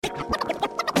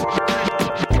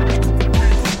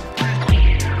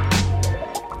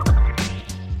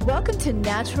to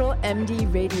Natural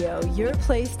MD Radio, your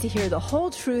place to hear the whole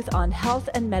truth on health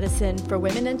and medicine for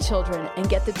women and children and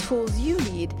get the tools you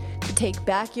need to take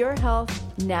back your health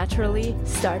naturally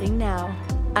starting now.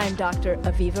 I'm Dr.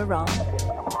 Aviva Ram.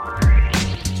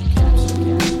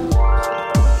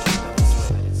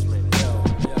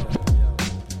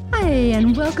 Hi,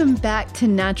 and welcome back to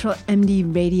Natural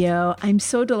MD Radio. I'm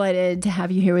so delighted to have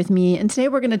you here with me. And today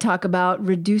we're going to talk about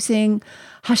reducing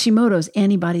Hashimoto's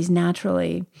antibodies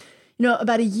naturally. You know,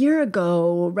 about a year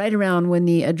ago, right around when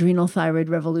the adrenal thyroid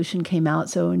revolution came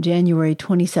out, so in January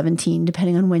 2017,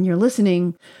 depending on when you're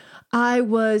listening, I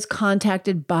was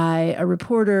contacted by a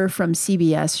reporter from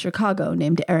CBS Chicago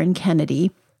named Erin Kennedy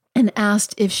and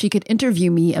asked if she could interview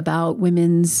me about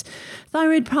women's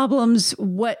thyroid problems,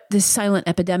 what this silent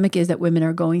epidemic is that women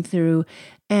are going through,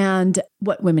 and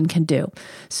what women can do.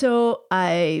 So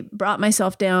I brought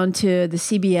myself down to the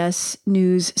CBS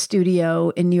News studio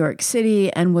in New York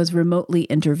City and was remotely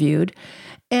interviewed.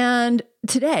 And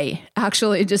today,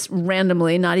 actually, just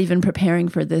randomly, not even preparing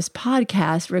for this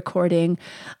podcast recording,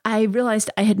 I realized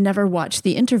I had never watched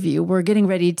the interview. We're getting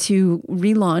ready to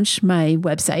relaunch my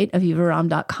website,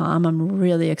 avivaram.com. I'm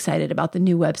really excited about the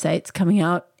new website. It's coming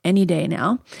out any day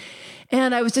now.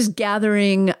 And I was just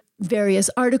gathering various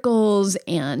articles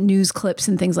and news clips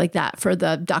and things like that for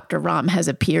the Dr. Ram has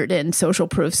appeared in social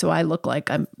proof. So I look like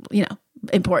I'm,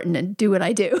 important and do what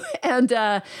I do. And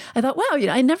I thought, wow,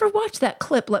 I never watched that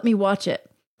clip. Let me watch it.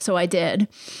 So I did.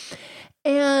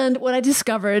 And what I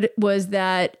discovered was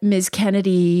that Ms.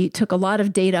 Kennedy took a lot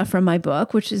of data from my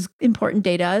book, which is important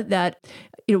data that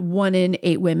 1 in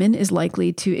 8 women is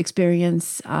likely to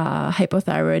experience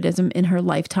hypothyroidism in her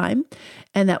lifetime,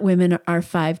 and that women are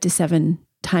 5 to 7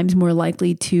 times more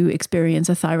likely to experience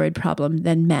a thyroid problem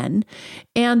than men,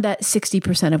 and that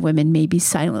 60% of women may be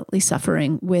silently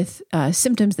suffering with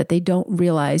symptoms that they don't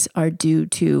realize are due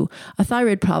to a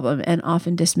thyroid problem and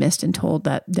often dismissed and told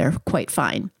that they're quite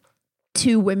fine.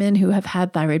 2 women who have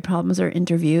had thyroid problems are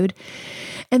interviewed.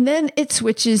 And then it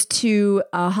switches to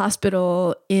a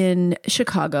hospital in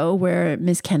Chicago where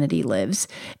Ms. Kennedy lives.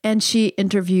 And she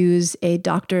interviews a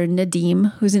Dr.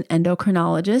 Nadim, who's an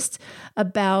endocrinologist,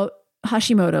 about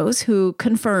Hashimoto's, who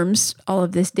confirms all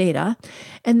of this data.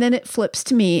 And then it flips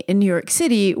to me in New York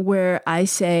City, where I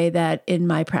say that in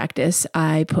my practice,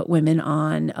 I put women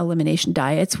on elimination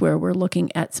diets where we're looking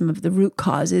at some of the root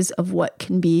causes of what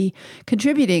can be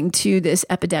contributing to this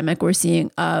epidemic we're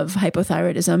seeing of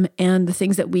hypothyroidism and the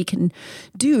things that we can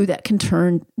do that can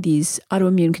turn these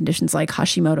autoimmune conditions like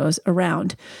Hashimoto's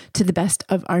around to the best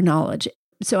of our knowledge.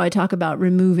 So I talk about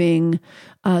removing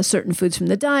certain foods from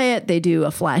the diet. They do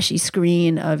a flashy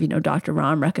screen of, Dr.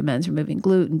 Ram recommends removing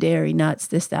gluten, dairy, nuts,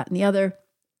 this, that, and the other.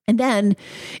 And then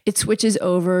it switches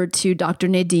over to Dr.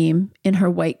 Nadim in her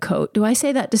white coat. Do I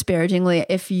say that disparagingly?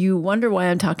 If you wonder why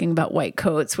I'm talking about white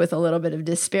coats with a little bit of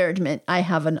disparagement, I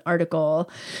have an article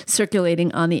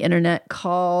circulating on the internet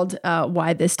called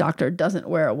Why This Doctor Doesn't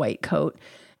Wear a White Coat.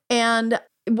 And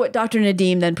what Dr.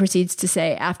 Nadim then proceeds to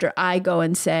say after I go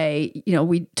and say,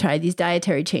 we tried these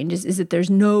dietary changes, is that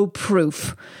there's no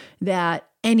proof that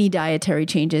any dietary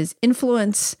changes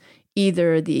influence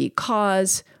either the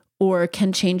cause or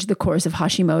can change the course of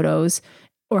Hashimoto's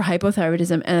or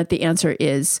hypothyroidism, and that the answer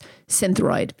is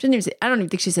Thyroid. I don't even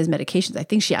think she says medications. I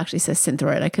think she actually says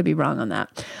Thyroid. I could be wrong on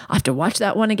that. I'll have to watch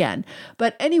that one again.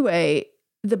 But anyway,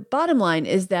 the bottom line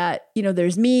is that,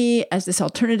 there's me as this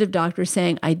alternative doctor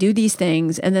saying, I do these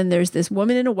things. And then there's this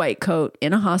woman in a white coat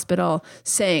in a hospital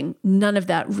saying none of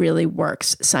that really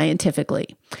works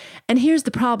scientifically. And here's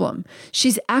the problem.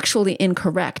 She's actually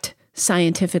incorrect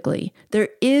scientifically. There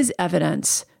is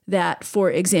evidence that,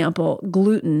 for example,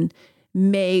 gluten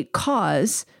may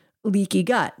cause leaky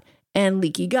gut, and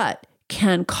leaky gut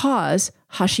can cause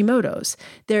Hashimoto's.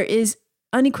 There is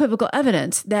unequivocal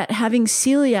evidence that having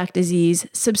celiac disease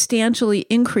substantially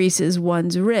increases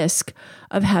one's risk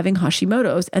of having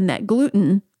Hashimoto's, and that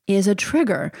gluten is a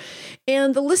trigger.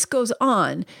 And the list goes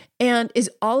on. And is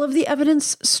all of the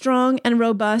evidence strong and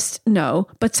robust? No,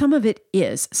 but some of it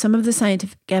is. Some of the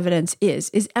scientific evidence is.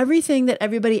 Is everything that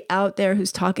everybody out there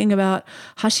who's talking about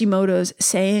Hashimoto's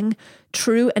saying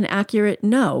true and accurate?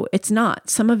 No, it's not.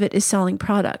 Some of it is selling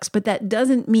products, but that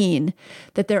doesn't mean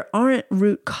that there aren't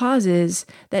root causes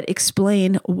that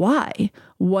explain why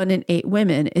 1 in 8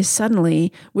 women is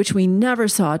suddenly, which we never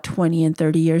saw 20 and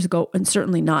 30 years ago, and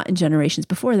certainly not in generations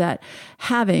before that,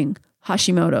 having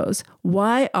Hashimoto's,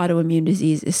 why autoimmune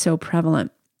disease is so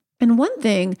prevalent. And one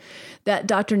thing that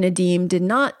Dr. Nadim did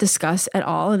not discuss at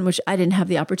all, and which I didn't have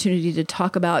the opportunity to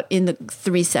talk about in the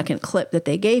 3-second clip that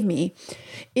they gave me,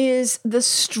 is the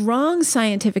strong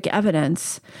scientific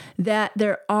evidence that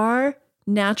there are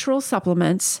natural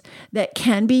supplements that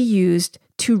can be used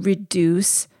to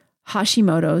reduce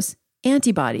Hashimoto's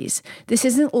antibodies. This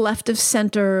isn't left of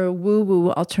center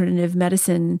woo-woo alternative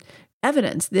medicine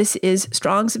evidence. This is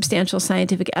strong, substantial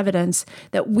scientific evidence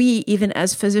that we, even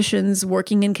as physicians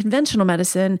working in conventional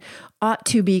medicine, ought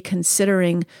to be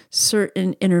considering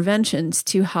certain interventions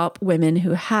to help women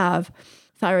who have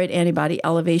thyroid antibody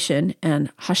elevation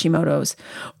and Hashimoto's,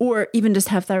 or even just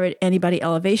have thyroid antibody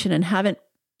elevation and haven't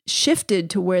shifted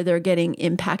to where they're getting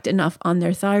impact enough on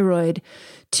their thyroid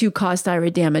to cause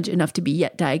thyroid damage enough to be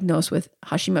yet diagnosed with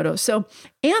Hashimoto's. So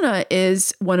Anna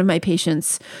is one of my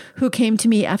patients who came to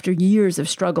me after years of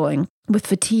struggling with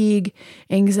fatigue,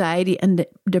 anxiety, and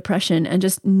depression, and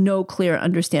just no clear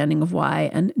understanding of why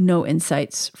and no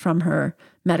insights from her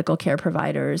medical care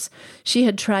providers. She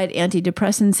had tried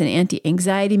antidepressants and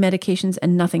anti-anxiety medications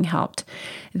and nothing helped.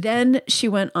 Then she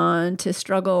went on to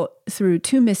struggle through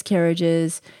 2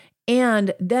 miscarriages.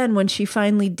 And then when she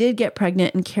finally did get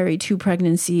pregnant and carry 2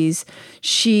 pregnancies,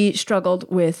 she struggled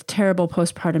with terrible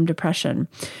postpartum depression.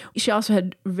 She also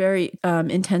had very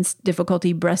intense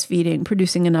difficulty breastfeeding,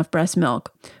 producing enough breast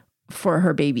milk for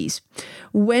her babies.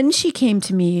 When she came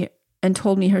to me and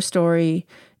told me her story,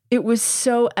 it was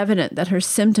so evident that her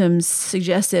symptoms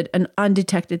suggested an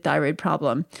undetected thyroid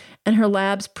problem, and her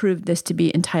labs proved this to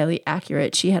be entirely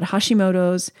accurate. She had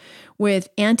Hashimoto's with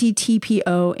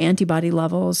anti-TPO antibody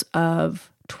levels of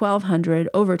 1,200,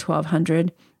 over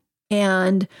 1,200,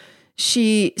 and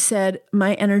she said,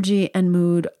 my energy and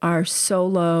mood are so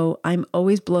low. I'm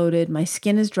always bloated. My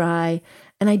skin is dry,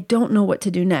 and I don't know what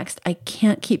to do next. I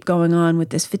can't keep going on with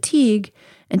this fatigue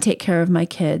and take care of my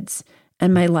kids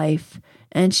and my life.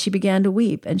 And she began to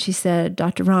weep. And she said,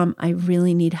 Dr. Ram, I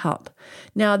really need help.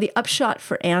 Now, the upshot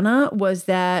for Anna was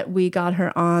that we got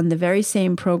her on the very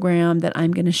same program that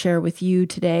I'm going to share with you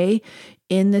today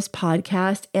in this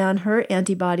podcast. And her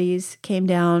antibodies came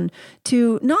down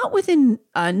to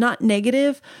not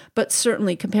negative, but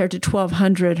certainly compared to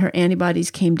 1,200, her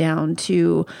antibodies came down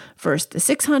to first the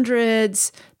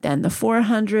 600s, then the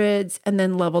 400s, and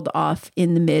then leveled off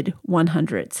in the mid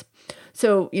 100s.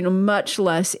 So, much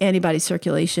less antibody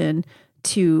circulation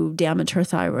to damage her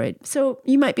thyroid. So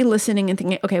you might be listening and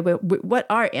thinking, okay, what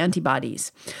are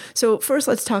antibodies? So first,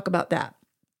 let's talk about that.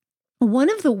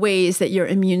 One of the ways that your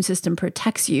immune system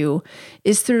protects you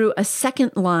is through a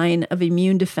second line of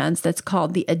immune defense that's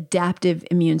called the adaptive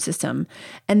immune system.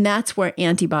 And that's where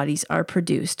antibodies are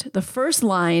produced. The first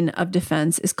line of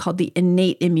defense is called the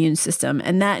innate immune system.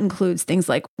 And that includes things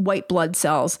like white blood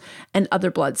cells and other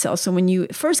blood cells. So when you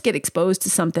first get exposed to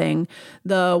something,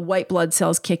 the white blood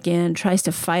cells kick in, tries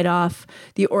to fight off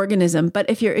the organism. But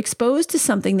if you're exposed to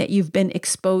something that you've been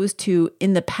exposed to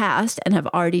in the past and have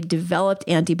already developed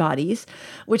antibodies,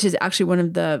 which is actually one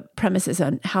of the premises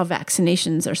on how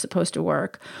vaccinations are supposed to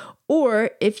work.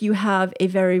 Or if you have a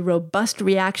very robust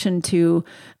reaction to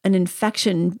an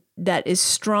infection that is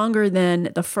stronger than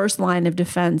the first line of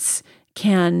defense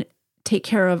can take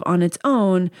care of on its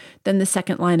own, then the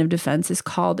second line of defense is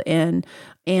called in,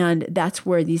 and that's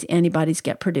where these antibodies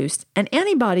get produced. And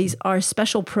antibodies are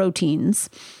special proteins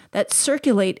that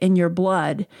circulate in your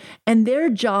blood, and their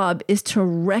job is to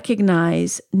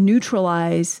recognize,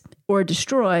 neutralize, or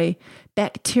destroy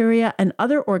bacteria and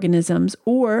other organisms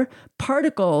or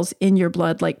particles in your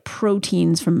blood, like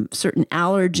proteins from certain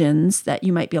allergens that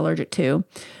you might be allergic to.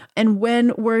 And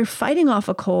when we're fighting off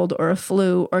a cold or a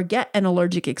flu or get an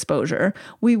allergic exposure,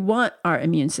 we want our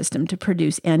immune system to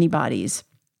produce antibodies.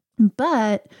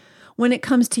 But when it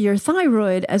comes to your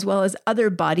thyroid, as well as other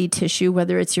body tissue,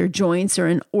 whether it's your joints or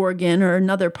an organ or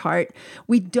another part,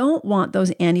 we don't want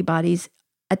those antibodies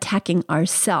attacking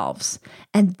ourselves.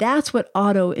 And that's what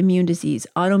autoimmune disease,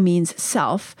 auto means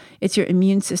self. It's your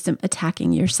immune system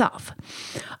attacking yourself.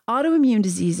 Autoimmune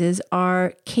diseases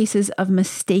are cases of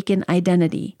mistaken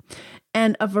identity.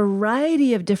 And a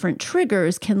variety of different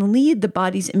triggers can lead the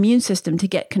body's immune system to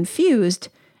get confused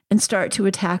and start to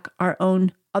attack our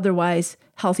own otherwise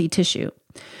healthy tissue.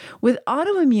 With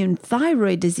autoimmune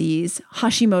thyroid disease,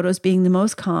 Hashimoto's being the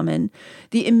most common,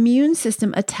 the immune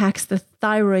system attacks the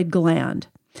thyroid gland.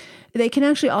 They can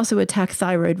actually also attack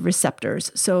thyroid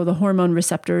receptors, so the hormone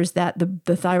receptors that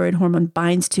the thyroid hormone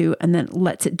binds to and then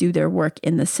lets it do their work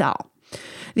in the cell.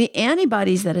 The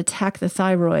antibodies that attack the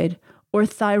thyroid or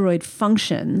thyroid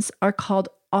functions are called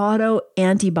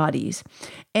autoantibodies,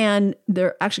 and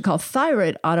they're actually called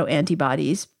thyroid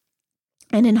autoantibodies.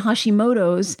 And in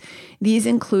Hashimoto's, these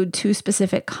include 2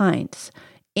 specific kinds.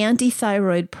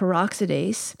 Antithyroid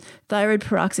peroxidase. Thyroid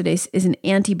peroxidase is an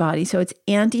antibody, so it's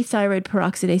antithyroid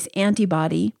peroxidase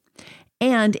antibody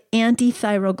and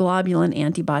antithyroglobulin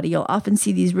antibody. You'll often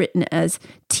see these written as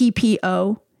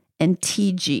TPO and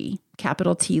TG,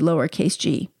 capital T, lowercase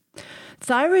g.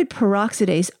 Thyroid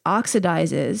peroxidase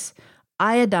oxidizes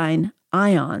iodine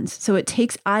ions. So it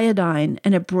takes iodine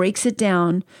and it breaks it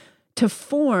down to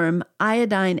form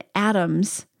iodine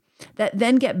atoms that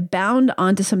then get bound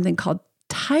onto something called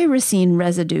tyrosine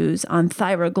residues on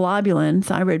thyroglobulin,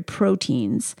 thyroid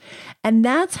proteins. And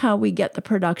that's how we get the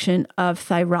production of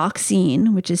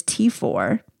thyroxine, which is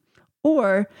T4,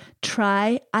 or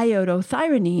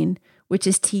triiodothyronine, which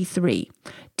is T3.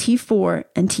 T4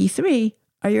 and T3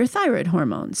 are your thyroid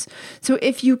hormones. So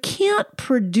if you can't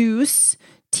produce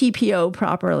TPO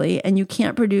properly and you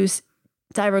can't produce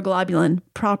thyroglobulin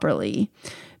properly,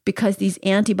 because these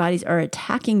antibodies are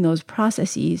attacking those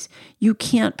processes, you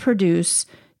can't produce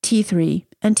T3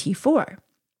 and T4.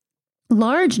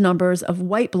 Large numbers of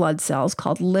white blood cells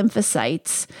called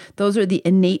lymphocytes, those are the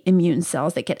innate immune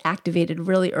cells that get activated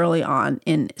really early on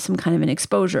in some kind of an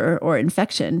exposure or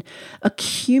infection,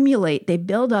 accumulate, they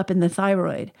build up in the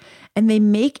thyroid, and they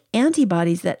make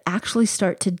antibodies that actually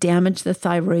start to damage the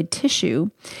thyroid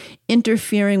tissue,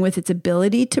 interfering with its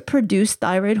ability to produce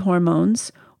thyroid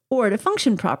hormones or to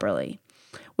function properly.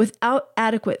 Without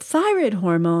adequate thyroid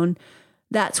hormone,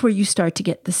 that's where you start to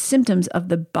get the symptoms of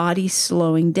the body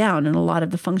slowing down, and a lot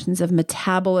of the functions of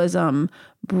metabolism,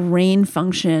 brain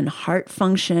function, heart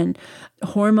function,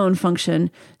 hormone function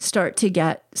start to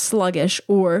get sluggish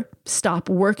or stop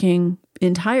working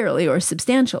entirely or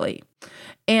substantially.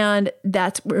 And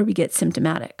that's where we get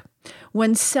symptomatic.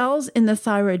 When cells in the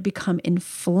thyroid become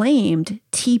inflamed,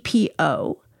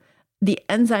 TPO, the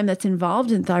enzyme that's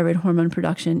involved in thyroid hormone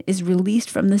production, is released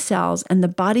from the cells, and the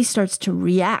body starts to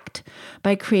react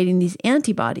by creating these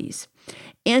antibodies.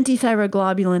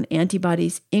 Antithyroglobulin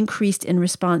antibodies increased in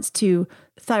response to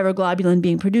thyroglobulin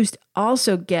being produced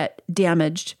also get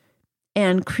damaged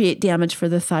and create damage for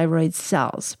the thyroid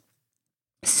cells.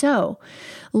 So,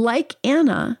 like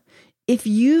Anna, if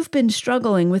you've been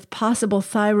struggling with possible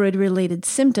thyroid-related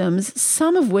symptoms,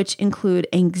 some of which include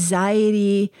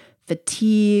anxiety,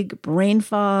 fatigue, brain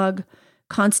fog,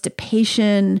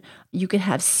 constipation, you could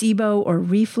have SIBO or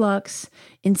reflux,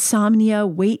 insomnia,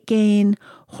 weight gain,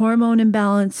 hormone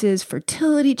imbalances,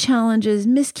 fertility challenges,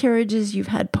 miscarriages, you've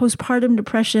had postpartum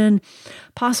depression,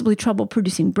 possibly trouble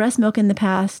producing breast milk in the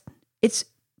past. It's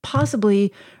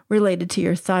possibly related to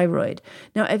your thyroid.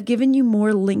 Now, I've given you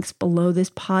more links below this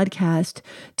podcast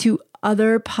to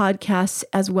other podcasts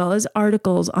as well as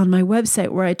articles on my website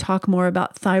where I talk more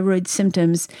about thyroid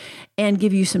symptoms and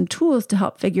give you some tools to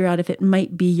help figure out if it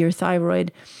might be your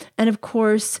thyroid. And of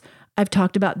course, I've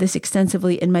talked about this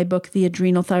extensively in my book, The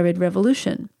Adrenal Thyroid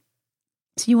Revolution.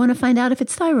 So you want to find out if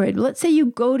it's thyroid. Let's say you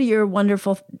go to your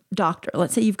wonderful doctor.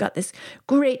 Let's say you've got this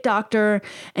great doctor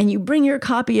and you bring your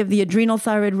copy of the Adrenal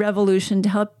Thyroid Revolution to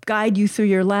help guide you through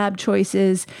your lab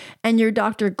choices, and your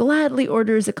doctor gladly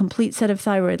orders a complete set of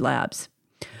thyroid labs.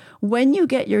 When you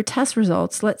get your test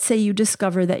results, let's say you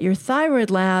discover that your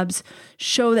thyroid labs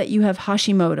show that you have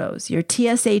Hashimoto's. Your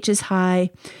TSH is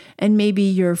high, and maybe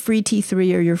your free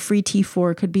T3 or your free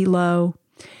T4 could be low,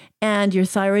 and your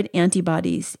thyroid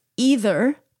antibodies,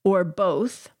 either or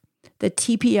both the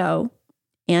TPO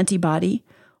antibody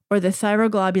or the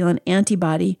thyroglobulin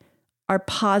antibody, are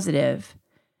positive.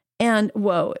 And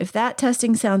whoa, if that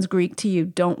testing sounds Greek to you,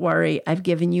 don't worry. I've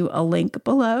given you a link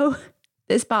below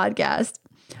this podcast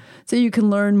so you can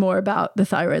learn more about the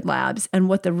thyroid labs and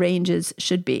what the ranges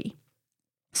should be.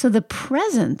 So the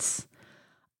presence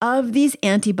of these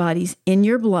antibodies in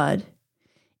your blood,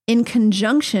 in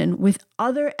conjunction with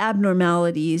other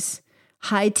abnormalities,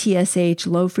 high TSH,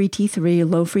 low free T3,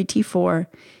 low free T4,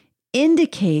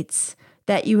 indicates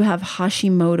that you have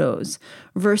Hashimoto's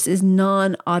versus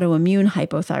non-autoimmune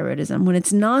hypothyroidism. When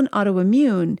it's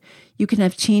non-autoimmune, you can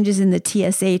have changes in the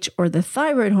TSH or the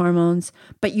thyroid hormones,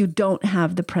 but you don't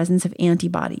have the presence of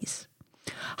antibodies.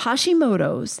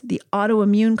 Hashimoto's, the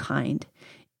autoimmune kind,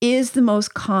 is the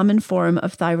most common form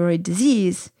of thyroid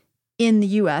disease in the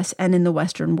US and in the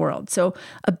Western world. So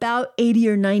about 80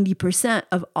 or 90%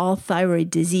 of all thyroid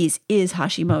disease is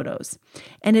Hashimoto's.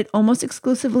 And it almost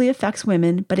exclusively affects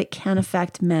women, but it can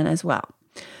affect men as well.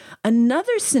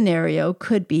 Another scenario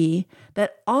could be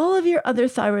that all of your other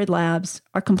thyroid labs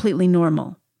are completely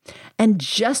normal and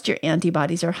just your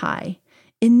antibodies are high.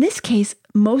 In this case,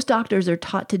 most doctors are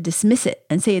taught to dismiss it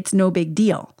and say it's no big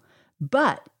deal.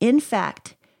 But in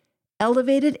fact,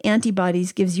 elevated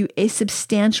antibodies gives you a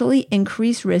substantially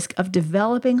increased risk of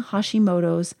developing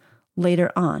Hashimoto's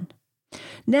later on.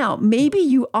 Now, maybe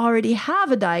you already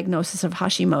have a diagnosis of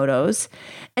Hashimoto's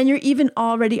and you're even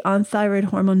already on thyroid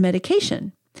hormone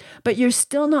medication. but you're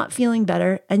still not feeling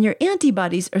better and your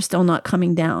antibodies are still not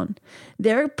coming down.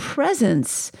 Their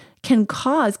presence can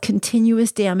cause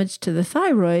continuous damage to the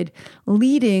thyroid,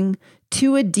 leading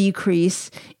to a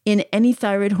decrease in any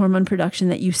thyroid hormone production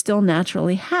that you still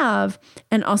naturally have,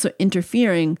 and also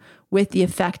interfering with the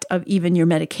effect of even your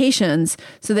medications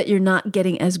so that you're not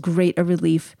getting as great a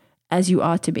relief as you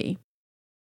ought to be.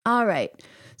 All right.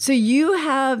 So you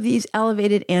have these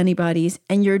elevated antibodies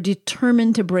and you're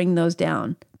determined to bring those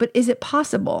down. But is it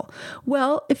possible?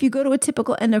 Well, if you go to a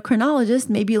typical endocrinologist,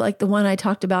 maybe like the one I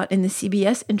talked about in the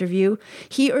CBS interview,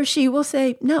 he or she will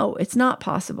say, no, it's not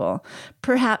possible.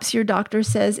 Perhaps your doctor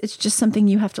says it's just something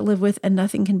you have to live with and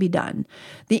nothing can be done.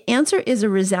 The answer is a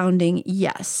resounding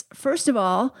yes. First of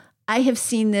all, I have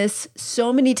seen this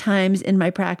so many times in my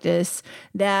practice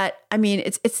that,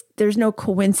 there's no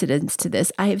coincidence to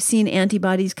this. I have seen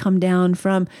antibodies come down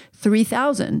from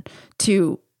 3,000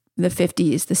 to the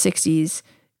 50s, the 60s,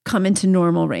 come into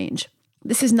normal range.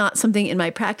 This is not something in my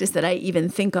practice that I even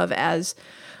think of as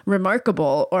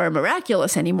remarkable or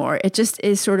miraculous anymore. It just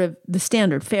is sort of the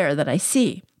standard fare that I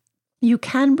see. You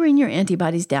can bring your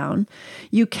antibodies down.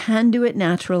 You can do it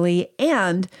naturally.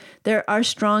 And there are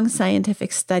strong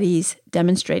scientific studies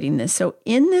demonstrating this. So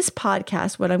in this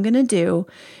podcast, what I'm going to do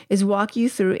is walk you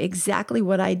through exactly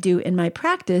what I do in my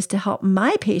practice to help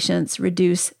my patients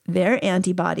reduce their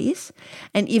antibodies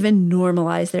and even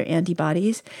normalize their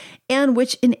antibodies, and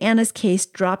which in Anna's case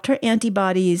dropped her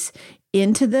antibodies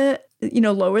into the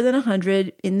lower than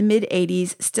 100, in the mid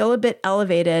 80s, still a bit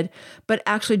elevated, but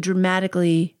actually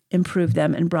dramatically improved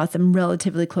them and brought them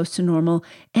relatively close to normal,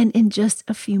 and in just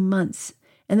a few months.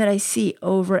 And that I see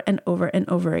over and over and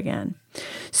over again.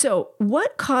 So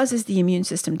what causes the immune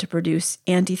system to produce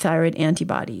antithyroid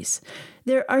antibodies?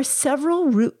 There are several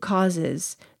root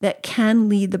causes that can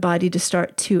lead the body to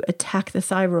start to attack the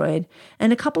thyroid,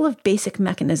 and a couple of basic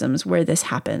mechanisms where this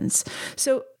happens.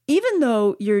 So even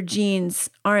though your genes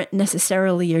aren't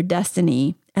necessarily your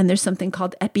destiny, and there's something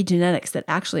called epigenetics that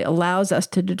actually allows us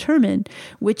to determine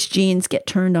which genes get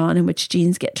turned on and which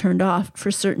genes get turned off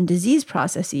for certain disease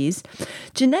processes,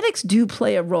 genetics do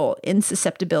play a role in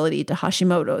susceptibility to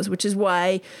Hashimoto's, which is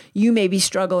why you may be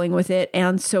struggling with it,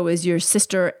 and so is your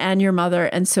sister and your mother,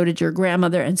 and so did your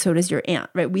grandmother, and so does your aunt,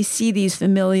 right? We see these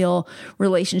familial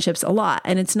relationships a lot,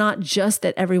 and it's not just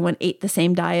that everyone ate the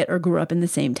same diet or grew up in the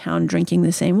same town drinking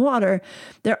the same water.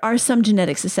 There are some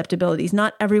genetic susceptibilities.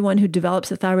 Not everyone who develops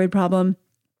a thyroid problem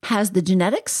has the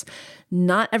genetics.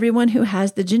 Not everyone who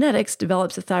has the genetics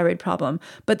develops a thyroid problem,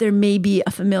 but there may be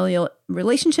a familial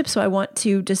relationship. So I want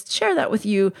to just share that with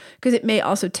you because it may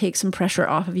also take some pressure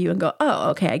off of you and go, oh,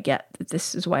 okay, I get that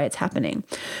this is why it's happening.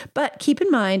 But keep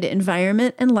in mind,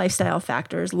 environment and lifestyle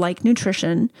factors like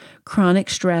nutrition, chronic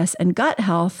stress, and gut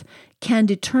health can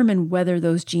determine whether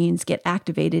those genes get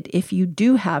activated if you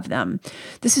do have them.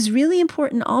 This is really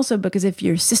important also because if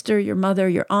your sister, your mother,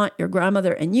 your aunt, your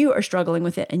grandmother, and you are struggling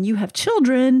with it and you have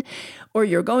children, or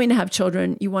you're going to have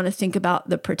children, you want to think about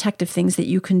the protective things that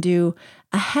you can do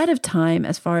ahead of time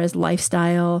as far as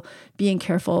lifestyle, being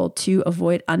careful to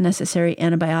avoid unnecessary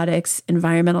antibiotics,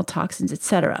 environmental toxins,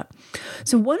 etc.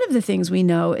 So one of the things we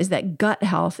know is that gut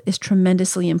health is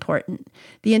tremendously important.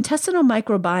 The intestinal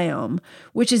microbiome,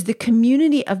 which is the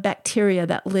community of bacteria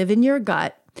that live in your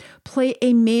gut, play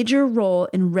a major role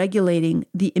in regulating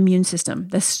the immune system.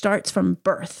 This starts from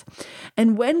birth.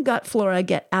 And when gut flora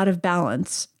get out of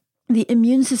balance, the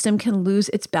immune system can lose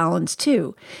its balance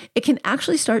too. It can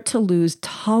actually start to lose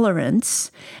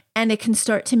tolerance, and it can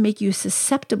start to make you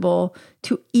susceptible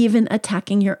to even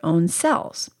attacking your own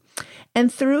cells.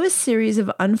 And through a series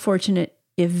of unfortunate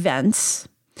events,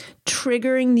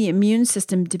 triggering the immune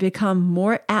system to become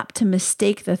more apt to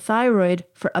mistake the thyroid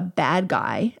for a bad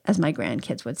guy, as my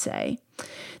grandkids would say,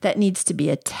 that needs to be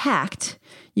attacked,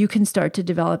 you can start to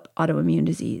develop autoimmune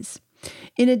disease.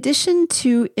 In addition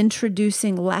to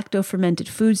introducing lacto-fermented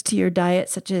foods to your diet,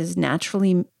 such as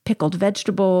naturally pickled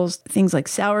vegetables, things like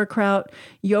sauerkraut,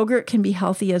 yogurt can be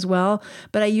healthy as well.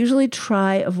 But I usually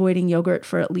try avoiding yogurt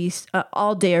for at least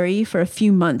all dairy for a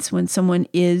few months when someone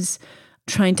is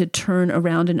trying to turn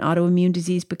around an autoimmune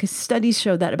disease, because studies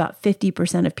show that about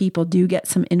 50% of people do get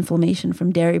some inflammation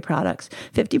from dairy products.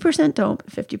 50% don't,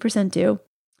 but 50% do.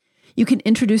 You can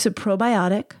introduce a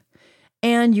probiotic,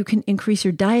 and you can increase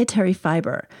your dietary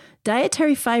fiber.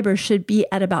 Dietary fiber should be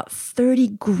at about 30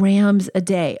 grams a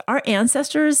day. Our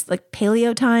ancestors, like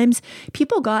paleo times,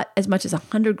 people got as much as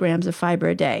 100 grams of fiber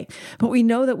a day. But we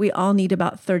know that we all need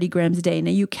about 30 grams a day. Now,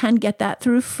 you can get that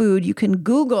through food. You can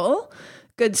Google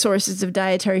good sources of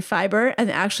dietary fiber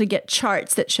and actually get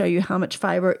charts that show you how much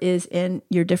fiber is in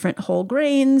your different whole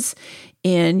grains,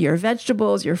 in your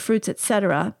vegetables, your fruits,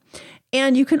 etc.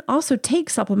 And you can also take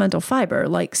supplemental fiber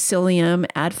like psyllium,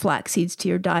 add flax seeds to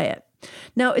your diet.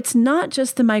 Now, it's not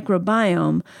just the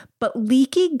microbiome, but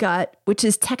leaky gut, which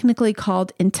is technically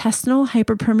called intestinal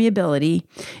hyperpermeability,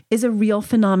 is a real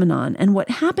phenomenon. And what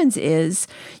happens is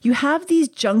you have these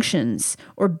junctions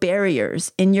or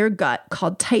barriers in your gut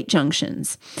called tight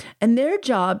junctions. And their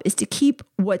job is to keep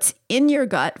what's in your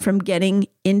gut from getting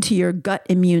into your gut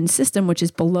immune system, which is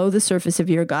below the surface of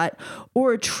your gut,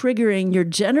 or triggering your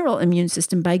general immune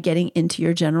system by getting into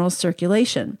your general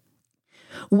circulation.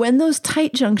 When those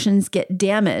tight junctions get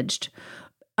damaged,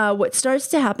 what starts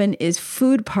to happen is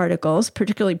food particles,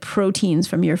 particularly proteins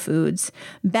from your foods,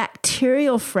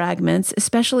 bacterial fragments,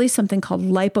 especially something called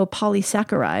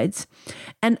lipopolysaccharides,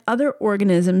 and other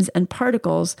organisms and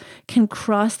particles can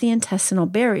cross the intestinal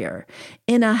barrier.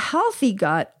 In a healthy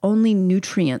gut, only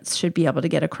nutrients should be able to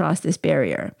get across this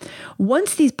barrier.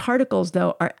 Once these particles,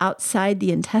 though, are outside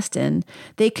the intestine,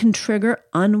 they can trigger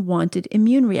unwanted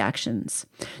immune reactions.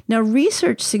 Now,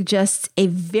 research suggests a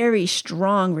very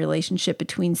strong relationship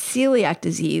between celiac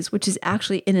disease, which is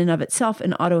actually in and of itself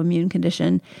an autoimmune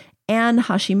condition, and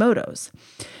Hashimoto's.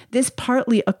 This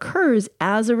partly occurs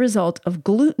as a result of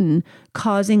gluten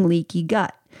causing leaky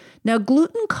gut. Now,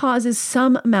 gluten causes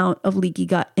some amount of leaky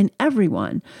gut in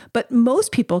everyone, but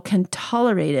most people can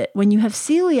tolerate it. When you have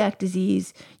celiac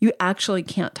disease, you actually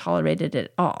can't tolerate it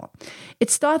at all.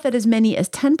 It's thought that as many as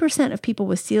 10% of people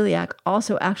with celiac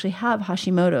also actually have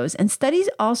Hashimoto's, and studies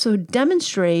also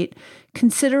demonstrate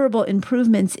considerable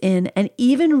improvements in and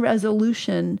even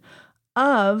resolution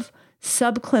of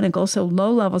subclinical, so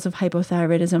low levels of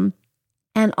hypothyroidism,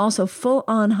 and also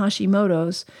full-on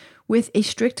Hashimoto's with a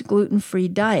strict gluten-free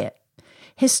diet.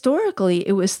 Historically,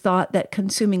 it was thought that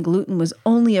consuming gluten was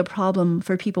only a problem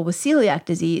for people with celiac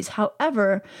disease.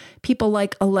 However, people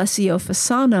like Alessio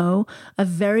Fasano, a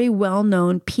very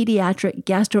well-known pediatric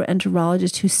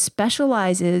gastroenterologist who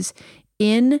specializes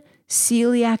in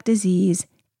celiac disease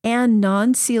and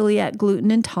non-celiac gluten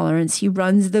intolerance, he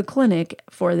runs the clinic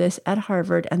for this at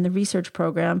Harvard, and the research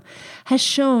program has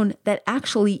shown that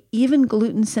actually even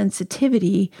gluten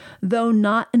sensitivity, though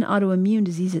not an autoimmune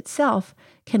disease itself,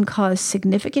 can cause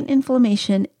significant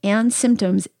inflammation and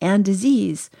symptoms and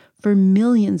disease for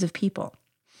millions of people.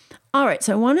 All right,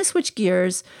 so I want to switch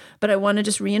gears, but I want to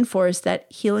just reinforce that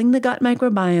healing the gut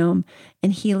microbiome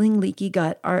and healing leaky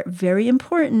gut are very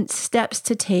important steps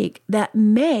to take that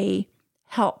may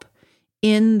help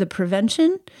in the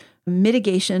prevention,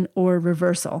 mitigation, or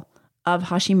reversal of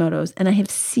Hashimoto's. And I have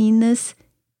seen this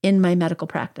in my medical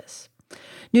practice.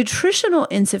 Nutritional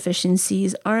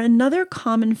insufficiencies are another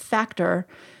common factor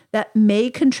that may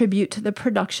contribute to the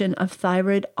production of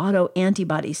thyroid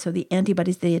autoantibodies, so the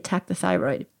antibodies that attack the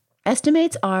thyroid.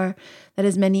 Estimates are that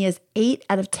as many as 8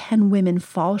 out of 10 women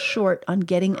fall short on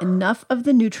getting enough of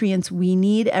the nutrients we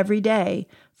need every day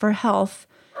for health,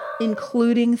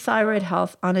 including thyroid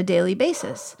health on a daily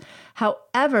basis.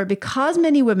 However, because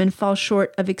many women fall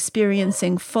short of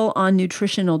experiencing full-on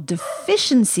nutritional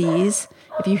deficiencies,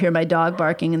 if you hear my dog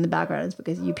barking in the background, it's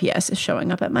because UPS is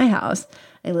showing up at my house.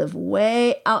 I live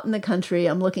way out in the country.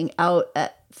 I'm looking out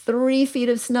at 3 feet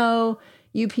of snow,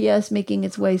 UPS making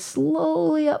its way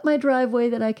slowly up my driveway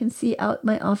that I can see out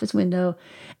my office window,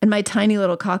 and my tiny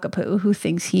little cockapoo who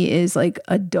thinks he is like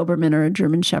a Doberman or a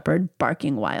German Shepherd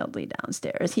barking wildly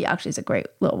downstairs. He actually is a great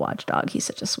little watchdog. He's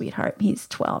such a sweetheart. He's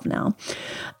 12 now.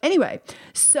 Anyway,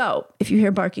 so if you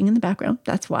hear barking in the background,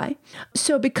 that's why.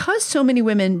 So because so many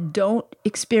women don't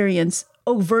experience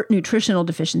overt nutritional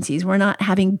deficiencies, we're not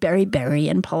having beriberi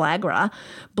and pellagra,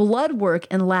 blood work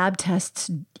and lab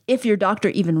tests, if your doctor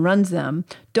even runs them,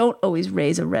 don't always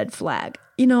raise a red flag.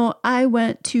 You know, I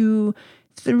went to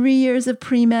 3 years of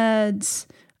pre-meds,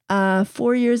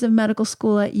 4 years of medical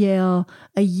school at Yale,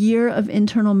 a year of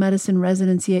internal medicine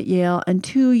residency at Yale, and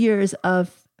 2 years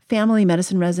of family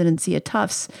medicine residency at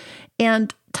Tufts.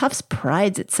 And Tufts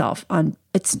prides itself on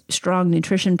its strong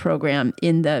nutrition program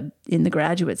in the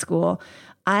graduate school.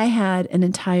 I had an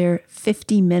entire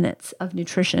 50 minutes of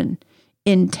nutrition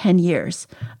in 10 years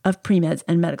of pre-meds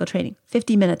and medical training.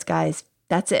 50 minutes, guys.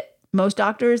 That's it. Most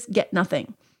doctors get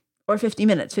nothing, or 50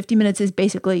 minutes. 50 minutes is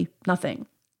basically nothing.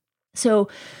 So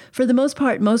for the most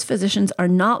part, most physicians are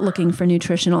not looking for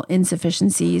nutritional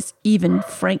insufficiencies, even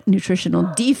frank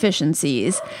nutritional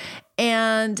deficiencies,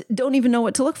 and don't even know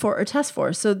what to look for or test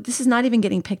for. So this is not even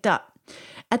getting picked up.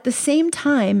 At the same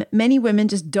time, many women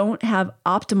just don't have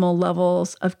optimal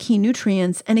levels of key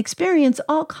nutrients and experience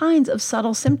all kinds of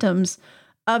subtle symptoms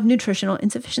of nutritional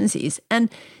insufficiencies. And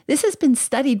this has been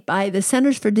studied by the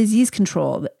Centers for Disease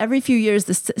Control. Every few years,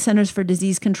 the Centers for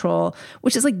Disease Control,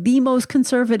 which is like the most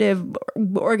conservative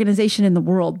organization in the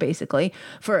world, basically,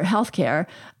 for healthcare,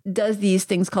 does these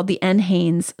things called the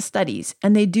NHANES studies.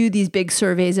 And they do these big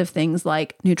surveys of things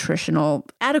like nutritional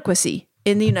adequacy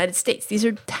in the United States. These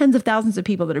are tens of thousands of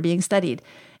people that are being studied.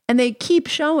 And they keep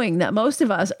showing that most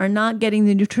of us are not getting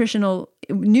the nutritional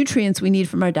nutrients we need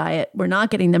from our diet. We're not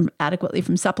getting them adequately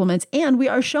from supplements, and we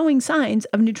are showing signs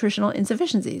of nutritional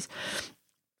insufficiencies.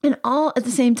 And all at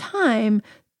the same time,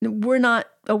 we're not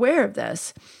aware of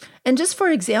this. And just for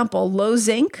example, low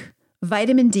zinc,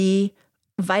 vitamin D,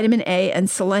 vitamin A, and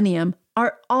selenium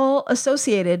are all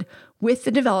associated with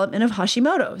the development of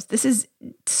Hashimoto's. This is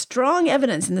strong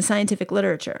evidence in the scientific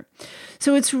literature.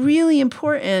 So it's really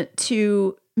important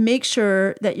to make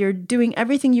sure that you're doing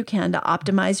everything you can to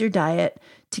optimize your diet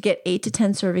to get 8 to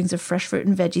 10 servings of fresh fruit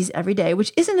and veggies every day,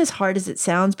 which isn't as hard as it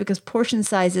sounds because portion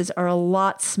sizes are a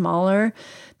lot smaller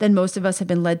than most of us have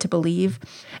been led to believe.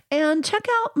 And check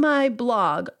out my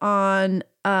blog on,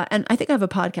 and I think I have a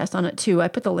podcast on it too. I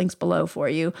put the links below for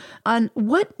you on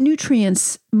what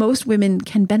nutrients most women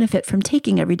can benefit from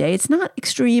taking every day. It's not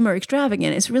extreme or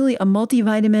extravagant. It's really a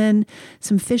multivitamin,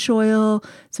 some fish oil,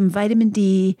 some vitamin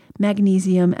D,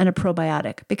 magnesium, and a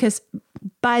probiotic. Because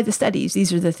by the studies,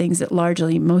 these are the things that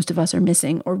largely most of us are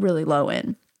missing or really low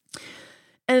in.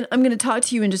 And I'm going to talk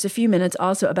to you in just a few minutes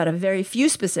also about a very few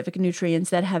specific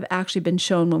nutrients that have actually been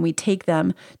shown when we take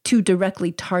them to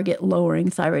directly target lowering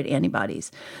thyroid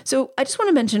antibodies. So I just want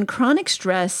to mention chronic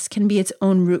stress can be its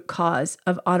own root cause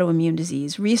of autoimmune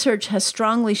disease. Research has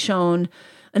strongly shown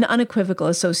an unequivocal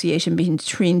association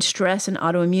between stress and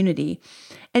autoimmunity.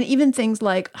 And even things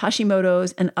like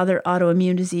Hashimoto's and other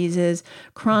autoimmune diseases,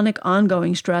 chronic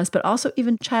ongoing stress, but also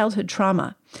even childhood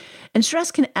trauma. And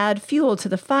stress can add fuel to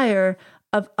the fire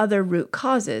of other root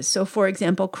causes. So for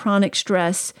example, chronic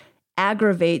stress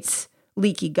aggravates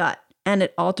leaky gut and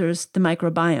it alters the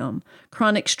microbiome.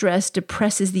 Chronic stress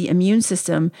depresses the immune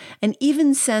system and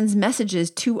even sends messages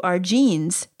to our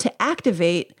genes to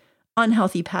activate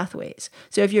unhealthy pathways.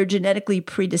 So if you're genetically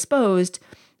predisposed,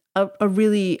 a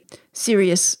really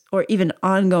serious or even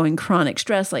ongoing chronic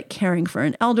stress like caring for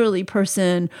an elderly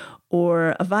person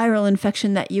or a viral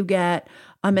infection that you get,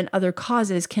 and other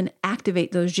causes can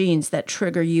activate those genes that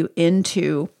trigger you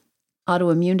into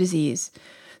autoimmune disease.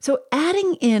 So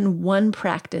adding in one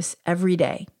practice every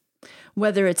day,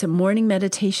 whether it's a morning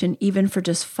meditation, even for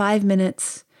just 5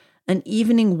 minutes, an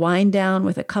evening wind down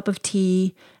with a cup of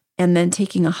tea, and then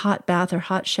taking a hot bath or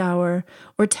hot shower,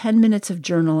 or 10 minutes of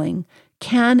journaling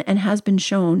can and has been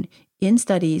shown in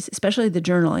studies, especially the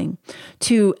journaling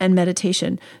and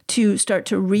meditation, to start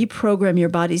to reprogram your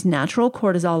body's natural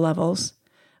cortisol levels,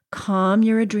 calm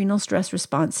your adrenal stress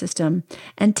response system,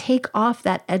 and take off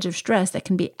that edge of stress that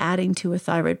can be adding to a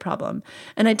thyroid problem.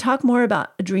 And I talk more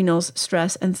about adrenals,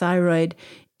 stress, and thyroid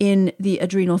in the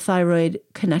adrenal thyroid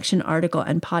connection article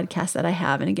and podcast that I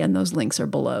have. And again, those links are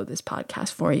below this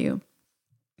podcast for you.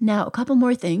 Now, a couple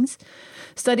more things.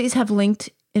 Studies have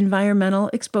linked environmental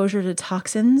exposure to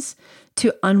toxins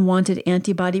to unwanted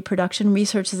antibody production.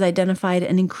 Research has identified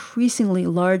an increasingly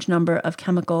large number of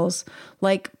chemicals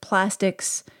like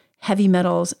plastics, heavy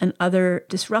metals, and other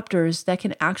disruptors that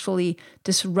can actually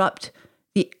disrupt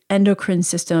the endocrine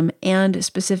system and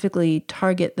specifically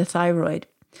target the thyroid.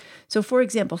 So for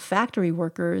example, factory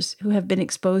workers who have been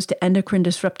exposed to endocrine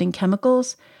disrupting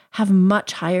chemicals have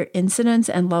much higher incidence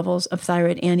and levels of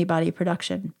thyroid antibody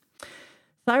production.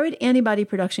 Thyroid antibody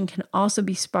production can also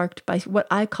be sparked by what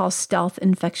I call stealth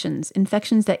infections,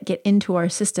 infections that get into our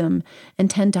system and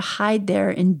tend to hide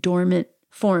there in dormant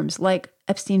forms like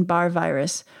Epstein-Barr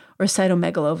virus or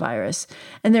cytomegalovirus.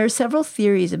 And there are several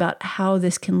theories about how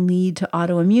this can lead to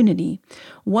autoimmunity.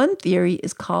 One theory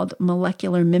is called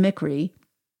molecular mimicry,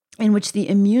 in which the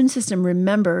immune system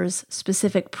remembers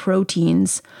specific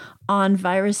proteins on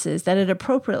viruses that it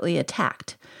appropriately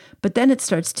attacked. But then it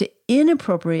starts to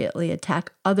inappropriately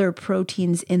attack other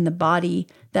proteins in the body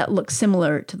that look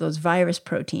similar to those virus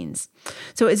proteins.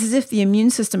 So it's as if the immune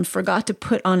system forgot to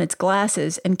put on its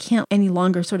glasses and can't any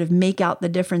longer sort of make out the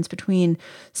difference between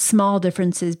small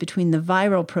differences between the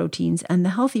viral proteins and the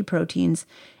healthy proteins.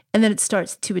 And then it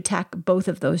starts to attack both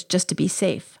of those just to be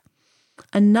safe.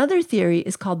 Another theory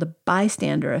is called the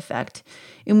bystander effect,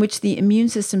 in which the immune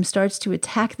system starts to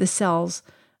attack the cells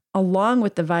along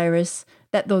with the virus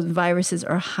that those viruses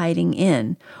are hiding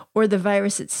in, or the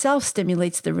virus itself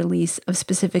stimulates the release of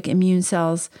specific immune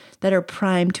cells that are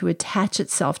primed to attach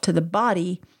itself to the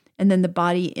body, and then the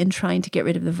body, in trying to get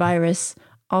rid of the virus,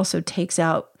 also takes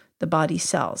out the body's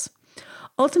cells.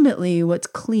 Ultimately, what's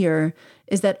clear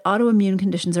is that autoimmune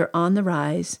conditions are on the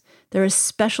rise. They're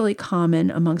especially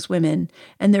common amongst women,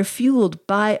 and they're fueled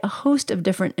by a host of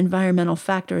different environmental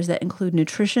factors that include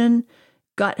nutrition,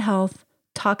 gut health,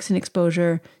 toxin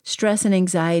exposure, stress and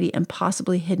anxiety, and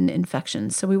possibly hidden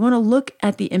infections. So we want to look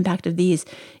at the impact of these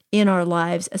in our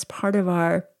lives as part of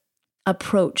our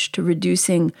approach to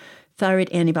reducing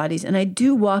thyroid antibodies. And I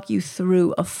do walk you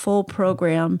through a full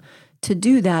program to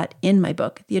do that in my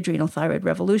book, The Adrenal Thyroid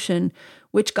Revolution,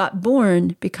 which got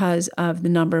born because of the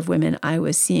number of women I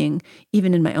was seeing,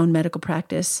 even in my own medical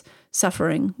practice,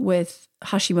 suffering with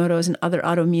Hashimoto's and other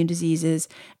autoimmune diseases,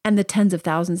 and the tens of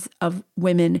thousands of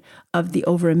women of the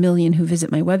over 1 million who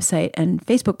visit my website and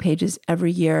Facebook pages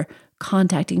every year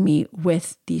contacting me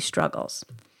with these struggles.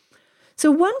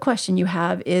 So one question you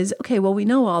have is, okay, well, we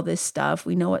know all this stuff.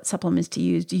 We know what supplements to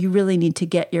use. Do you really need to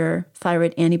get your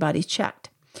thyroid antibodies checked?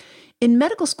 In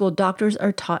medical school, doctors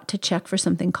are taught to check for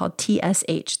something called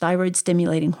TSH, thyroid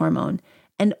stimulating hormone,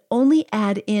 and only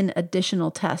add in additional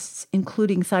tests,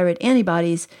 including thyroid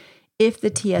antibodies, if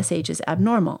the TSH is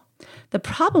abnormal. The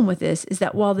problem with this is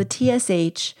that while the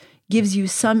TSH gives you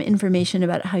some information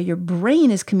about how your brain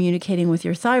is communicating with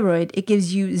your thyroid, it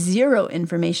gives you zero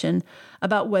information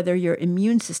about whether your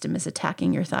immune system is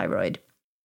attacking your thyroid.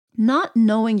 Not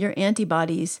knowing your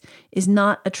antibodies is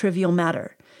not a trivial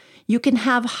matter. You can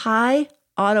have high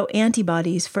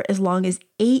autoantibodies for as long as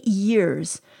 8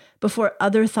 years before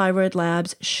other thyroid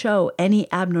labs show any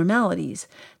abnormalities.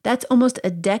 That's almost a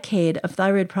decade of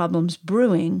thyroid problems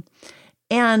brewing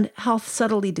and health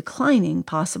subtly declining,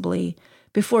 possibly,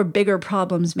 before bigger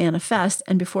problems manifest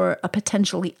and before a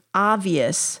potentially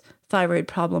obvious thyroid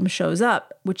problem shows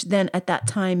up, which then at that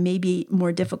time may be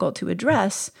more difficult to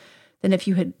address than if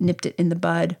you had nipped it in the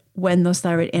bud when those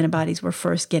thyroid antibodies were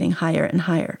first getting higher and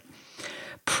higher.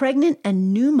 Pregnant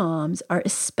and new moms are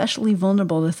especially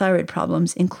vulnerable to thyroid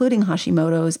problems, including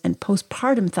Hashimoto's and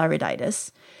postpartum thyroiditis.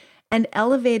 And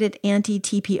elevated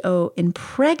anti-TPO in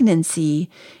pregnancy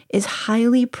is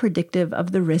highly predictive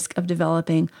of the risk of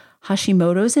developing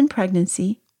Hashimoto's in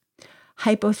pregnancy,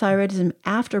 hypothyroidism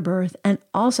after birth, and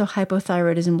also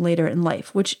hypothyroidism later in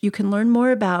life, which you can learn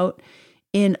more about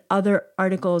in other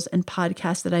articles and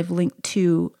podcasts that I've linked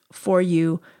to for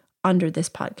you under this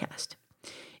podcast.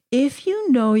 If you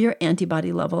know your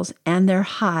antibody levels and they're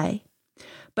high,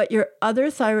 but your other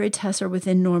thyroid tests are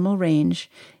within normal range,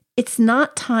 it's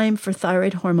not time for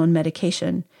thyroid hormone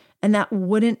medication, and that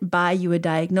wouldn't buy you a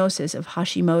diagnosis of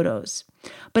Hashimoto's.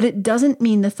 But it doesn't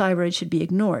mean the thyroid should be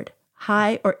ignored.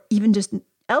 High or even just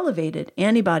elevated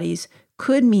antibodies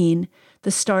could mean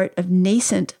the start of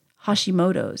nascent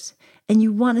Hashimoto's, and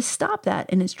you want to stop that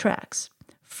in its tracks.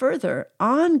 Further,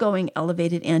 ongoing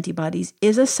elevated antibodies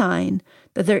is a sign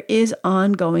that there is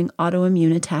ongoing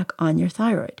autoimmune attack on your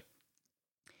thyroid.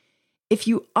 If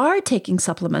you are taking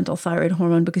supplemental thyroid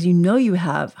hormone because you know you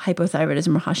have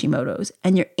hypothyroidism or Hashimoto's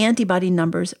and your antibody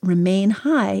numbers remain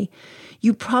high,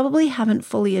 you probably haven't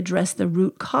fully addressed the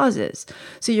root causes.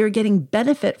 So you're getting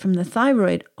benefit from the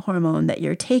thyroid hormone that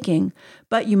you're taking,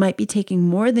 but you might be taking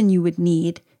more than you would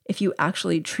need if you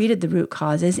actually treated the root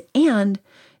causes, and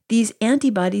these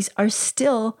antibodies are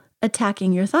still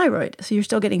attacking your thyroid. So you're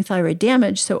still getting thyroid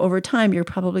damage. So over time, you're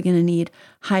probably going to need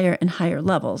higher and higher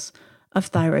levels of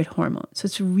thyroid hormone. So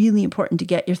it's really important to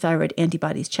get your thyroid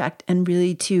antibodies checked and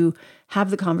really to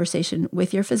have the conversation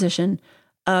with your physician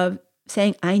of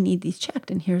saying, I need these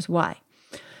checked, and here's why.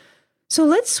 So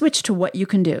let's switch to what you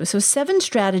can do. So 7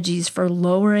 strategies for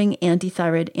lowering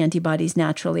antithyroid antibodies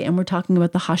naturally. And we're talking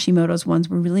about the Hashimoto's ones.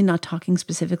 We're really not talking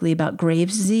specifically about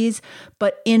Graves' disease,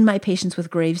 but in my patients with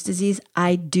Graves' disease,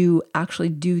 I do actually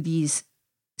do these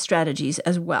strategies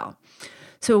as well.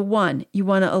 So 1, you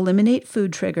want to eliminate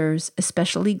food triggers,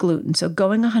 especially gluten. So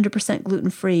going 100%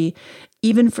 gluten-free,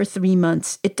 even for 3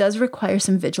 months, it does require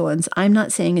some vigilance. I'm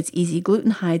not saying it's easy.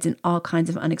 Gluten hides in all kinds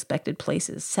of unexpected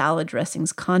places, salad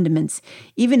dressings, condiments,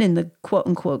 even in the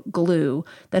quote-unquote glue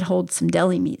that holds some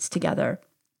deli meats together,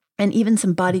 and even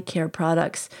some body care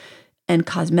products and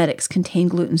cosmetics contain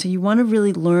gluten. So you want to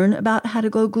really learn about how to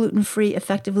go gluten-free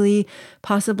effectively,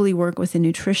 possibly work with a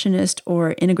nutritionist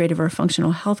or integrative or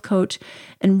functional health coach,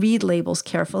 and read labels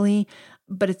carefully.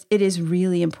 But it is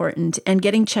really important. And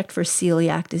getting checked for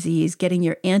celiac disease, getting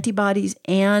your antibodies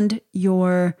and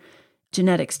your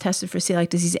genetics tested for celiac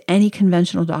disease, any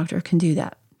conventional doctor can do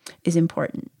that, is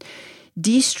important.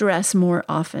 De-stress more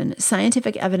often.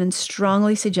 Scientific evidence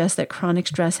strongly suggests that chronic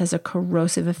stress has a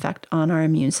corrosive effect on our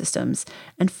immune systems.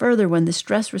 And further, when the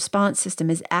stress response system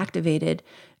is activated,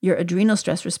 your adrenal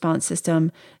stress response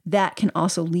system, that can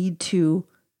also lead to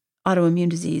autoimmune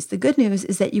disease. The good news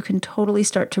is that you can totally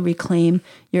start to reclaim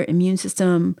your immune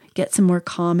system, get some more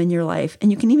calm in your life.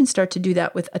 And you can even start to do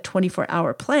that with a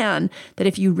 24-hour plan that,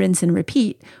 if you rinse and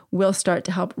repeat, will start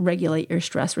to help regulate your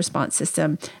stress response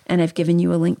system. And I've given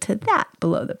you a link to that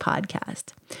below the podcast.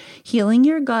 Healing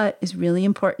your gut is really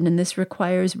important, and this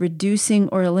requires reducing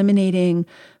or eliminating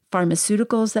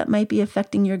pharmaceuticals that might be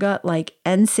affecting your gut, like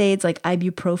NSAIDs, like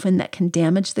ibuprofen, that can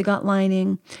damage the gut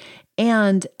lining,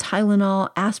 and Tylenol,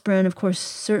 aspirin. Of course,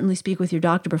 certainly speak with your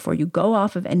doctor before you go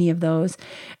off of any of those.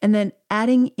 And then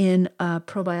adding in a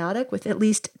probiotic with at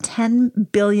least 10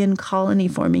 billion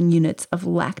colony-forming units of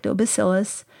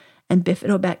lactobacillus and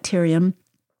bifidobacterium.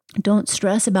 Don't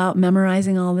stress about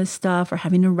memorizing all this stuff or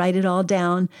having to write it all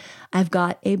down. I've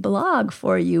got a blog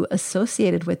for you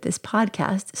associated with this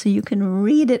podcast, so you can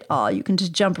read it all. You can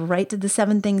just jump right to the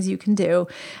 7 things you can do,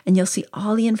 and you'll see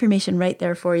all the information right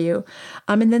there for you.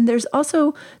 And then there's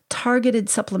also targeted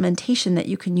supplementation that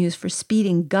you can use for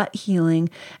speeding gut healing.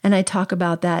 And I talk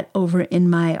about that over in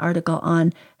my article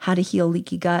on how to heal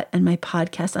leaky gut and my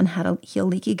podcast on how to heal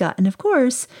leaky gut. And of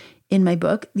course, in my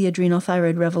book, The Adrenal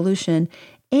Thyroid Revolution,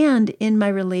 and in my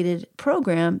related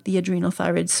program, The Adrenal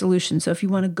Thyroid Solution. So if you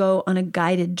want to go on a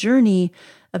guided journey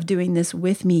of doing this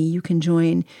with me, you can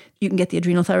get the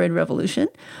Adrenal Thyroid Revolution,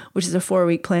 which is a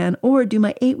 4-week plan, or do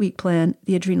my 8-week plan,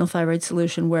 The Adrenal Thyroid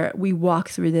Solution, where we walk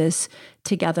through this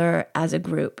together as a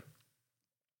group.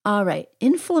 All right,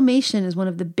 inflammation is one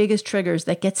of the biggest triggers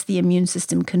that gets the immune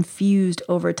system confused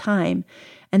over time,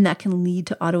 and that can lead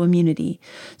to autoimmunity.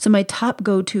 So my top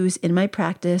go-tos in my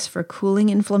practice for cooling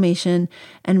inflammation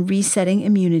and resetting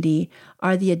immunity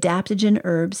are the adaptogen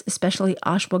herbs, especially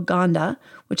ashwagandha,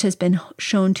 which has been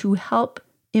shown to help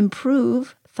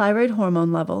improve thyroid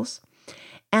hormone levels,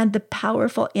 and the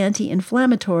powerful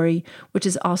anti-inflammatory, which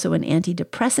is also an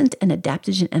antidepressant, an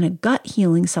adaptogen, and a gut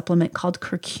healing supplement called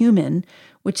curcumin,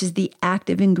 which is the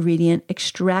active ingredient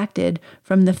extracted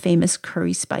from the famous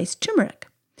curry spice turmeric.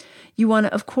 You want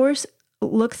to, of course,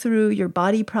 look through your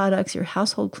body products, your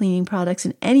household cleaning products,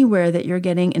 and anywhere that you're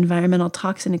getting environmental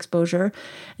toxin exposure,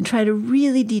 and try to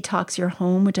really detox your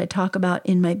home, which I talk about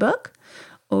in my book,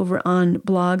 over on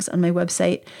blogs on my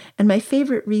website. And my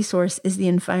favorite resource is the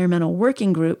Environmental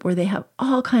Working Group, where they have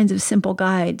all kinds of simple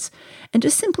guides. And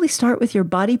just simply start with your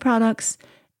body products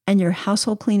and your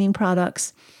household cleaning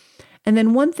products. And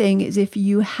then one thing is, if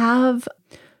you have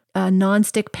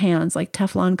non-stick pans, like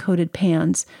Teflon-coated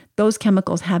pans, those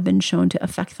chemicals have been shown to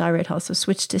affect thyroid health. So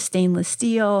switch to stainless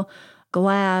steel,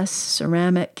 glass,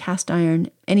 ceramic, cast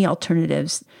iron, any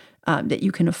alternatives that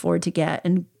you can afford to get.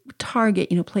 And Target,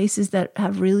 places that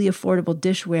have really affordable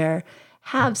dishware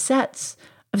have sets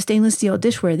of stainless steel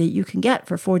dishware that you can get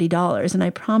for $40. And I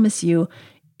promise you,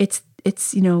 it's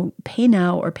pay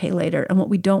now or pay later. And what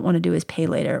we don't want to do is pay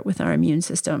later with our immune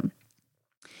system.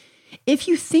 If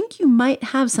you think you might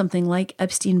have something like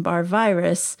Epstein-Barr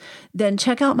virus, then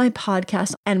check out my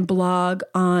podcast and blog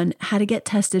on how to get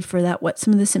tested for that, what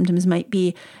some of the symptoms might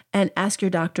be, and ask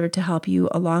your doctor to help you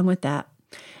along with that.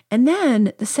 And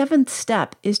then the 7th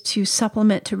step is to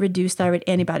supplement to reduce thyroid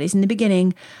antibodies. In the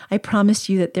beginning, I promised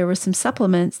you that there were some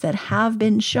supplements that have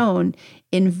been shown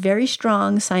in very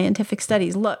strong scientific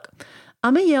studies. Look,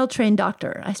 I'm a Yale-trained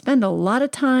doctor. I spend a lot of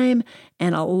time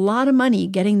and a lot of money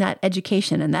getting that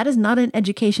education. And that is not an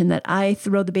education that I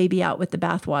throw the baby out with the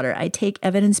bathwater. I take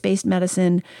evidence-based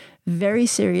medicine very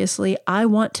seriously. I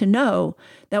want to know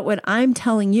that what I'm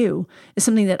telling you is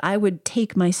something that I would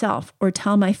take myself or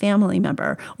tell my family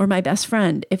member or my best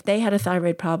friend if they had a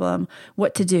thyroid problem,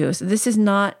 what to do. So this is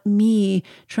not me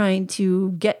trying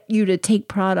to get you to take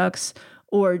products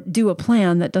or do a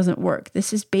plan that doesn't work.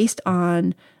 This is based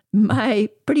on my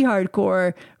pretty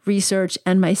hardcore research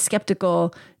and my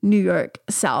skeptical New York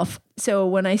self. So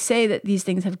when I say that these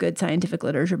things have good scientific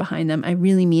literature behind them, I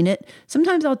really mean it.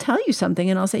 Sometimes I'll tell you something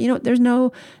and I'll say, there's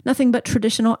nothing but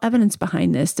traditional evidence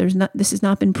behind this. This has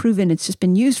not been proven. It's just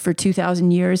been used for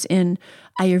 2,000 years in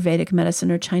Ayurvedic medicine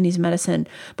or Chinese medicine.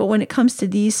 But when it comes to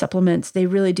these supplements, they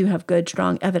really do have good,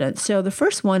 strong evidence. So the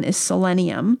first one is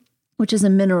selenium, which is a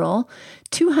mineral,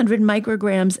 200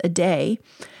 micrograms a day,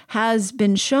 has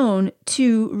been shown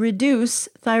to reduce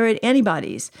thyroid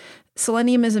antibodies.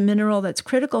 Selenium is a mineral that's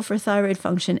critical for thyroid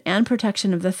function and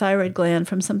protection of the thyroid gland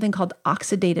from something called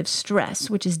oxidative stress,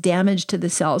 which is damage to the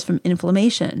cells from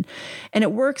inflammation. And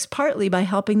it works partly by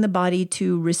helping the body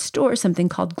to restore something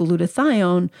called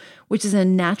glutathione, which is a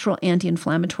natural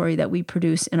anti-inflammatory that we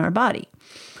produce in our body.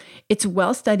 It's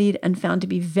well studied and found to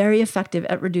be very effective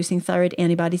at reducing thyroid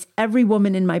antibodies. Every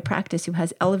woman in my practice who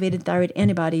has elevated thyroid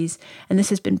antibodies, and this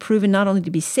has been proven not only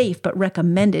to be safe, but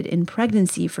recommended in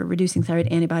pregnancy for reducing thyroid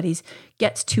antibodies,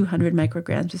 gets 200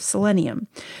 micrograms of selenium.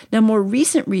 Now, more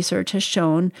recent research has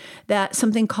shown that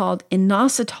something called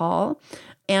inositol,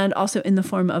 and also in the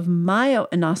form of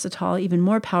myo-inositol, even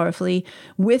more powerfully,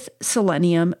 with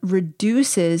selenium,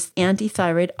 reduces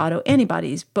antithyroid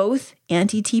autoantibodies, both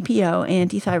anti-TPO and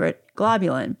antithyroid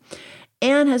globulin,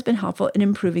 and has been helpful in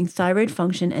improving thyroid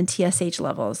function and TSH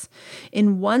levels.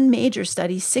 In one major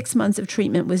study, 6 months of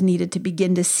treatment was needed to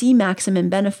begin to see maximum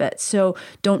benefit. So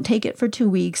don't take it for 2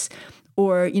 weeks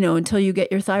or, until you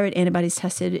get your thyroid antibodies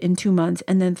tested in 2 months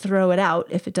and then throw it out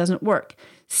if it doesn't work.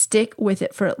 Stick with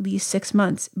it for at least 6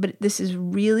 months. But this is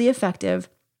really effective.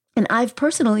 And I've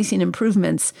personally seen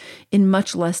improvements in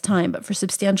much less time, but for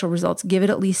substantial results, give it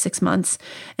at least 6 months.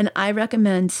 And I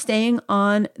recommend staying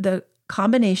on the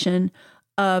combination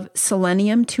of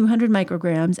selenium 200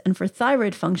 micrograms, and for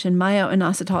thyroid function,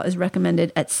 myo-inositol is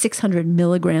recommended at 600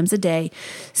 milligrams a day.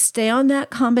 Stay on that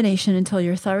combination until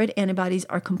your thyroid antibodies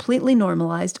are completely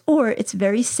normalized, or it's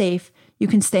very safe. You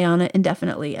can stay on it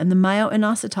indefinitely. And the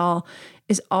myo-inositol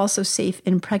is also safe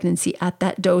in pregnancy at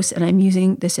that dose, and I'm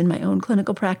using this in my own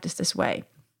clinical practice this way.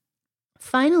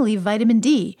 Finally, vitamin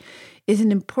D is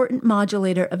an important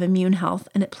modulator of immune health,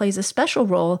 and it plays a special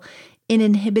role in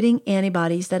inhibiting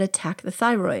antibodies that attack the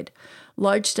thyroid.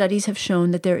 Large studies have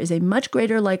shown that there is a much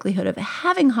greater likelihood of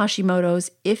having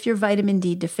Hashimoto's if you're vitamin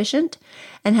D deficient,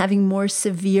 and having more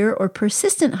severe or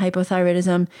persistent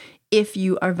hypothyroidism if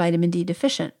you are vitamin D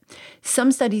deficient.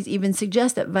 Some studies even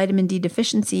suggest that vitamin D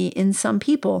deficiency in some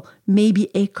people may be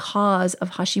a cause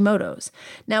of Hashimoto's.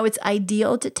 Now, it's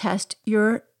ideal to test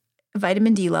your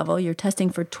vitamin D level. You're testing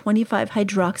for 25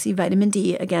 hydroxy vitamin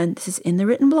D. Again, this is in the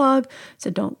written blog, so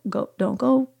don't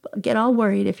go get all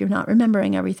worried if you're not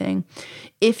remembering everything.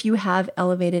 If you have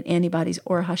elevated antibodies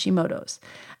or Hashimoto's,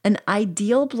 an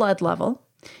ideal blood level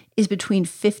is between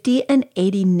 50 and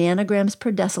 80 nanograms per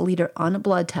deciliter on a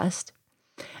blood test.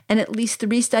 And at least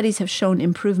 3 studies have shown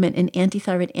improvement in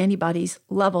antithyroid antibodies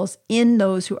levels in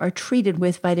those who are treated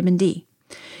with vitamin D.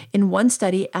 In one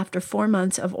study, after 4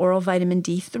 months of oral vitamin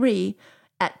D3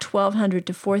 at 1,200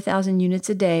 to 4,000 units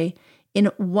a day, in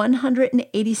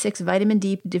 186 vitamin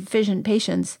D deficient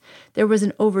patients, there was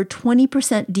an over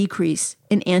 20% decrease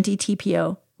in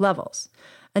anti-TPO levels.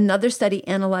 Another study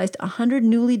analyzed 100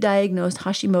 newly diagnosed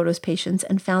Hashimoto's patients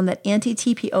and found that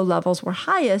anti-TPO levels were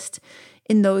highest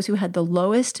in those who had the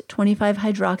lowest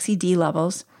 25-hydroxy-D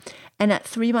levels. And at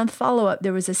 3-month follow-up,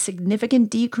 there was a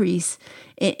significant decrease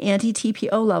in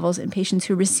anti-TPO levels in patients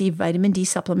who received vitamin D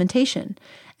supplementation.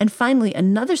 And finally,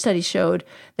 another study showed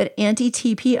that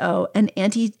anti-TPO and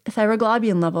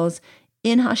anti-thyroglobulin levels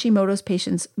in Hashimoto's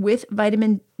patients with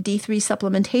vitamin D3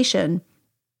 supplementation,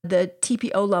 the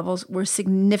TPO levels were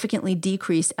significantly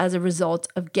decreased as a result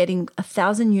of getting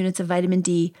 1,000 units of vitamin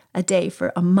D a day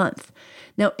for a month.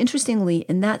 Now, interestingly,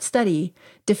 in that study,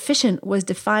 deficient was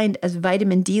defined as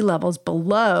vitamin D levels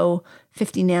below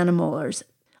 50 nanomolars.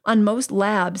 On most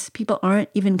labs, people aren't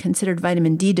even considered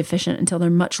vitamin D deficient until they're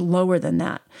much lower than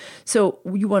that. So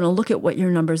you want to look at what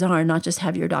your numbers are, not just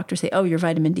have your doctor say, oh, your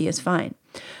vitamin D is fine.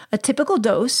 A typical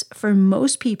dose for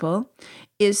most people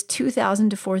is 2,000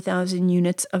 to 4,000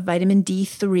 units of vitamin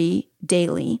D3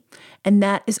 daily. And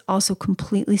that is also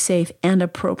completely safe and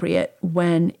appropriate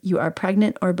when you are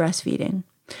pregnant or breastfeeding.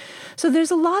 So there's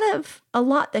a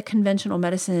lot that conventional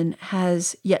medicine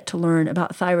has yet to learn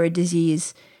about thyroid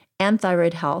disease and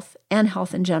thyroid health and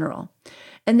health in general.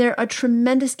 And there are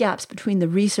tremendous gaps between the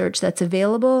research that's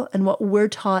available and what we're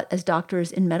taught as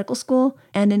doctors in medical school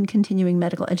and in continuing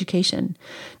medical education.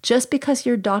 Just because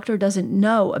your doctor doesn't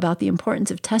know about the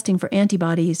importance of testing for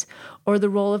antibodies or the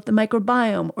role of the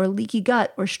microbiome or leaky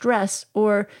gut or stress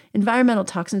or environmental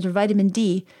toxins or vitamin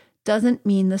D doesn't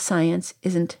mean the science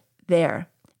isn't there.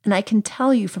 And I can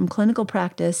tell you from clinical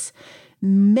practice,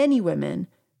 many women,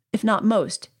 if not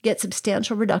most, get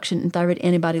substantial reduction in thyroid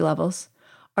antibody levels,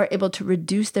 are able to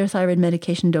reduce their thyroid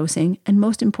medication dosing, and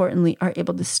most importantly, are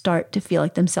able to start to feel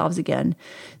like themselves again.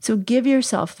 So give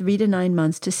yourself 3 to 9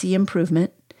 months to see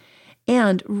improvement,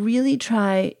 and really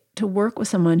try to work with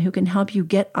someone who can help you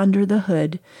get under the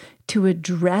hood to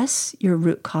address your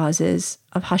root causes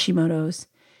of Hashimoto's.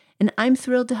 And I'm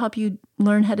thrilled to help you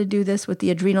learn how to do this with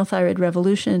the Adrenal Thyroid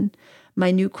Revolution,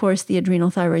 my new course, The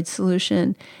Adrenal Thyroid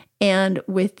Solution, and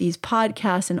with these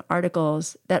podcasts and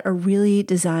articles that are really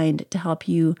designed to help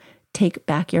you take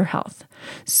back your health.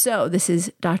 So this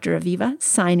is Dr. Aviva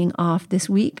signing off this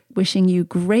week, wishing you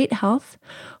great health,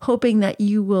 hoping that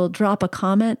you will drop a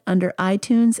comment under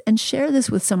iTunes and share this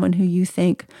with someone who you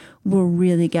think will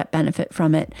really get benefit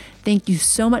from it. Thank you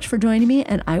so much for joining me,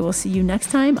 and I will see you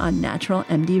next time on Natural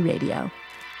MD Radio.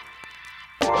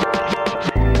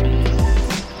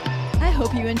 I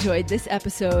hope you enjoyed this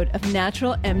episode of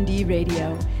Natural MD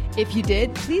Radio. If you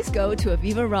did, please go to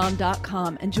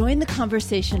avivaram.com and join the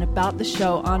conversation about the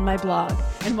show on my blog.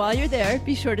 And while you're there,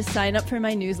 be sure to sign up for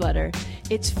my newsletter.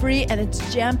 It's free and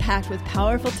it's jam-packed with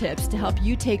powerful tips to help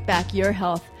you take back your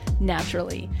health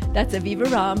naturally. That's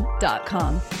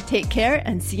avivaram.com. Take care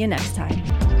and see you next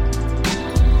time.